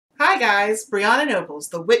guys, Bryonna Nobles,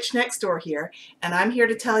 the witch next door here, and I'm here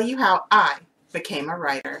to tell you how I became a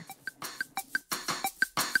writer.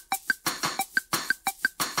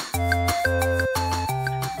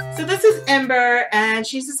 So this is Ember, and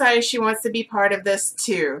she's decided she wants to be part of this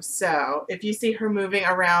too. So if you see her moving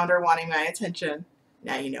around or wanting my attention,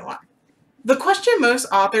 now you know why. The question most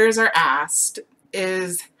authors are asked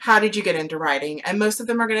is, how did you get into writing? And most of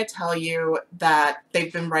them are going to tell you that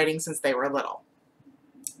they've been writing since they were little.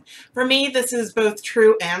 For me, this is both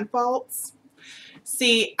true and false.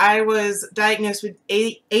 See, I was diagnosed with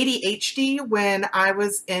ADHD when I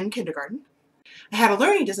was in kindergarten. I had a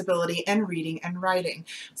learning disability in reading and writing.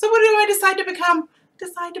 So what do I decide to become?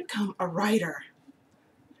 Decide to become a writer.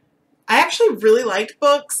 I actually really liked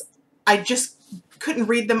books. I just couldn't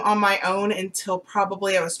read them on my own until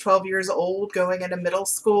probably I was 12 years old. Going into middle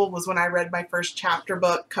school was when I read my first chapter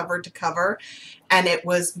book cover to cover, and it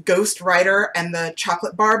was Ghost Rider and the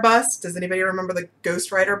Chocolate Bar Bust. Does anybody remember the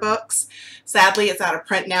Ghost Rider books? Sadly, it's out of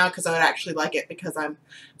print now because I would actually like it because I'm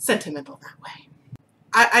sentimental that way.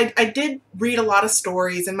 I did read a lot of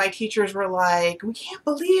stories, and my teachers were like, we can't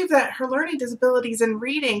believe that her learning disability is in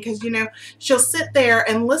reading because, you know, she'll sit there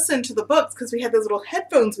and listen to the books because we had those little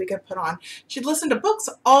headphones we could put on. She'd listen to books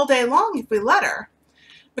all day long if we let her.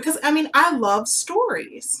 Because, I mean, I love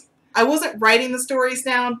stories. I wasn't writing the stories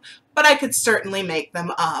down, but I could certainly make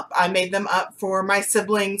them up. I made them up for my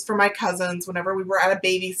siblings, for my cousins. Whenever we were at a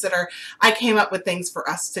babysitter, I came up with things for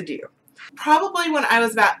us to do. Probably when I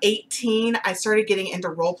was about 18, I started getting into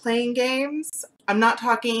role-playing games. I'm not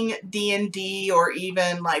talking D&D or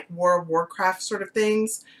even like World of Warcraft sort of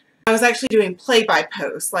things. I was actually doing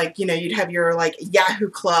play-by-post. Like, you know, you'd have your like Yahoo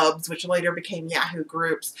clubs, which later became Yahoo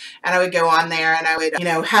groups. And I would go on there and I would, you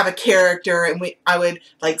know, have a character, and I would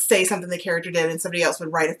like say something the character did and somebody else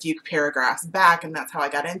would write a few paragraphs back, and that's how I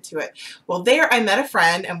got into it. Well, there I met a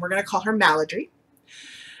friend, and we're going to call her Maladry.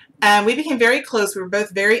 And we became very close. We were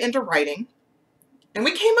both very into writing. And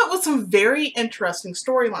we came up with some very interesting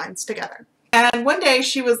storylines together. And one day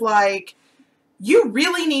she was like, you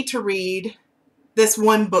really need to read this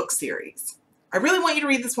one book series. I really want you to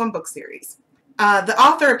read this one book series. The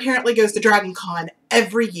author apparently goes to Dragon Con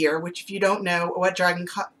every year, which if you don't know what Dragon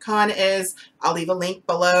Con is, I'll leave a link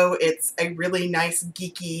below. It's a really nice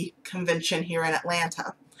geeky convention here in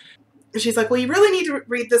Atlanta. She's like, well, you really need to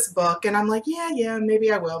read this book. And I'm like, yeah,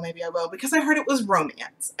 maybe I will, because I heard it was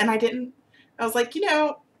romance. And I didn't. I was like, you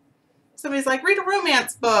know, somebody's like, read a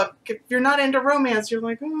romance book. If you're not into romance, you're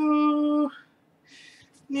like, oh,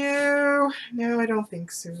 no, I don't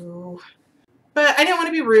think so. But I didn't want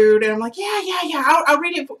to be rude. And I'm like, yeah, I'll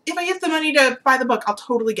read it. If I get the money to buy the book, I'll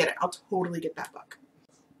totally get it. I'll totally get that book.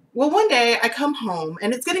 Well, one day I come home,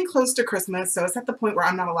 and it's getting close to Christmas, so it's at the point where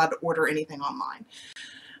I'm not allowed to order anything online.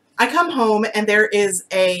 I come home and there is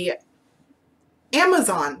a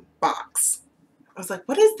Amazon box. I was like,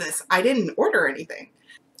 what is this? I didn't order anything.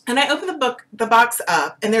 And I open the box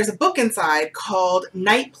up, and there's a book inside called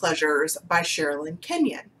Night Pleasures by Sherilyn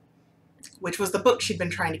Kenyon, which was the book she'd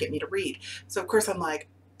been trying to get me to read. So of course I'm like,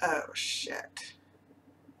 oh shit.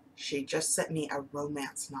 She just sent me a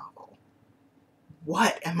romance novel.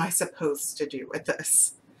 What am I supposed to do with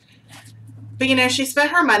this? But you know, she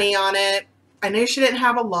spent her money on it. I knew she didn't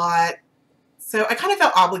have a lot, so I kind of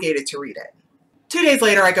felt obligated to read it. 2 days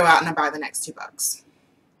later, I go out and I buy the next 2 books.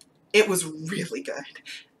 It was really good.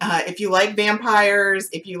 If you like vampires,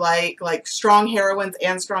 if you like strong heroines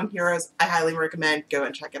and strong heroes, I highly recommend go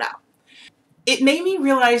and check it out. It made me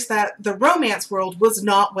realize that the romance world was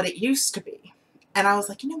not what it used to be. And I was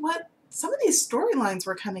like, you know what? Some of these storylines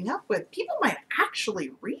we're coming up with, people might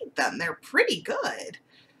actually read them. They're pretty good.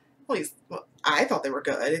 At least, well, I thought they were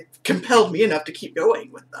good. It compelled me enough to keep going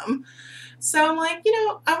with them. So I'm like, you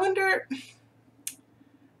know, I wonder,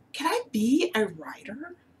 can I be a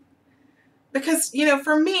writer? Because, you know,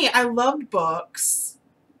 for me, I loved books,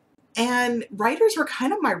 and writers were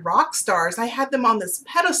kind of my rock stars. I had them on this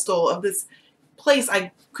pedestal of this place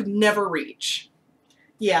I could never reach.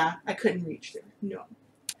 Yeah, I couldn't reach there. No.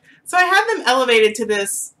 So I had them elevated to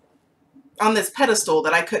this, on this pedestal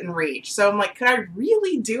that I couldn't reach. So I'm like, could I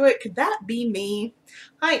really do it? Could that be me?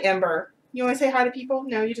 Hi, Ember. You want to say hi to people?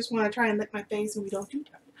 No, you just want to try and lick my face, and we don't do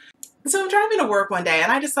that. So I'm driving to work one day,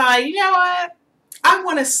 and I decide, you know what? I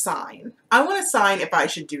want to sign. I want to sign if I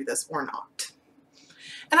should do this or not.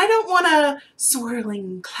 And I don't want to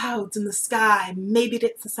swirling clouds in the sky. Maybe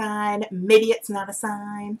it's a sign. Maybe it's not a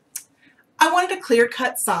sign. I wanted a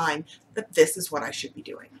clear-cut sign that this is what I should be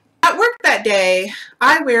doing. At work that day,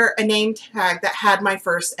 I wear a name tag that had my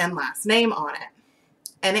first and last name on it.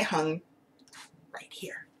 And it hung right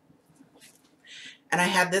here. And I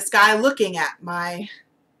had this guy looking at my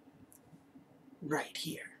right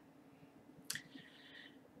here.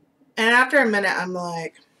 And after a minute, I'm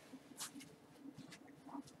like,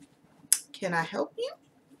 can I help you?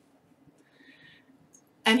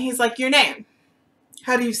 And he's like, your name.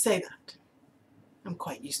 How do you say that? I'm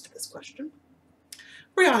quite used to this question.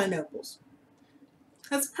 Bryonna Nobles.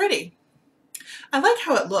 That's pretty. I like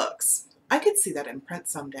how it looks. I could see that in print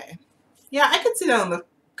someday. Yeah, I could see that on the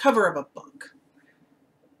cover of a book.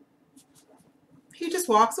 He just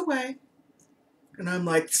walks away. And I'm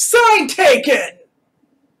like, sign taken!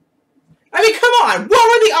 I mean, come on.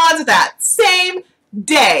 What were the odds of that? Same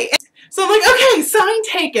day. So I'm like, okay, sign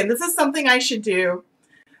taken. This is something I should do.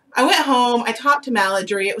 I went home. I talked to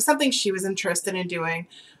Mallory. It was something she was interested in doing.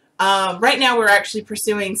 Right now we're actually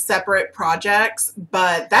pursuing separate projects,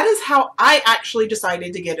 but that is how I actually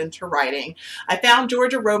decided to get into writing. I found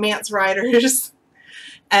Georgia romance writers,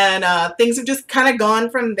 and things have just kind of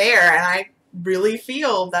gone from there. And I really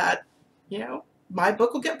feel that, you know, my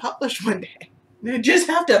book will get published one day. You just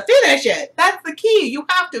have to finish it. That's the key. You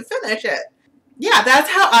have to finish it. Yeah, that's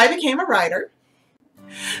how I became a writer.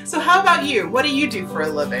 So how about you? What do you do for a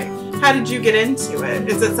living? How did you get into it?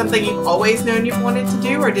 Is it something you've always known you've wanted to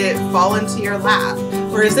do, or did it fall into your lap?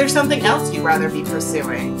 Or is there something else you'd rather be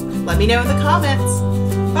pursuing? Let me know in the comments.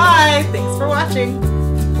 Bye! Thanks for watching.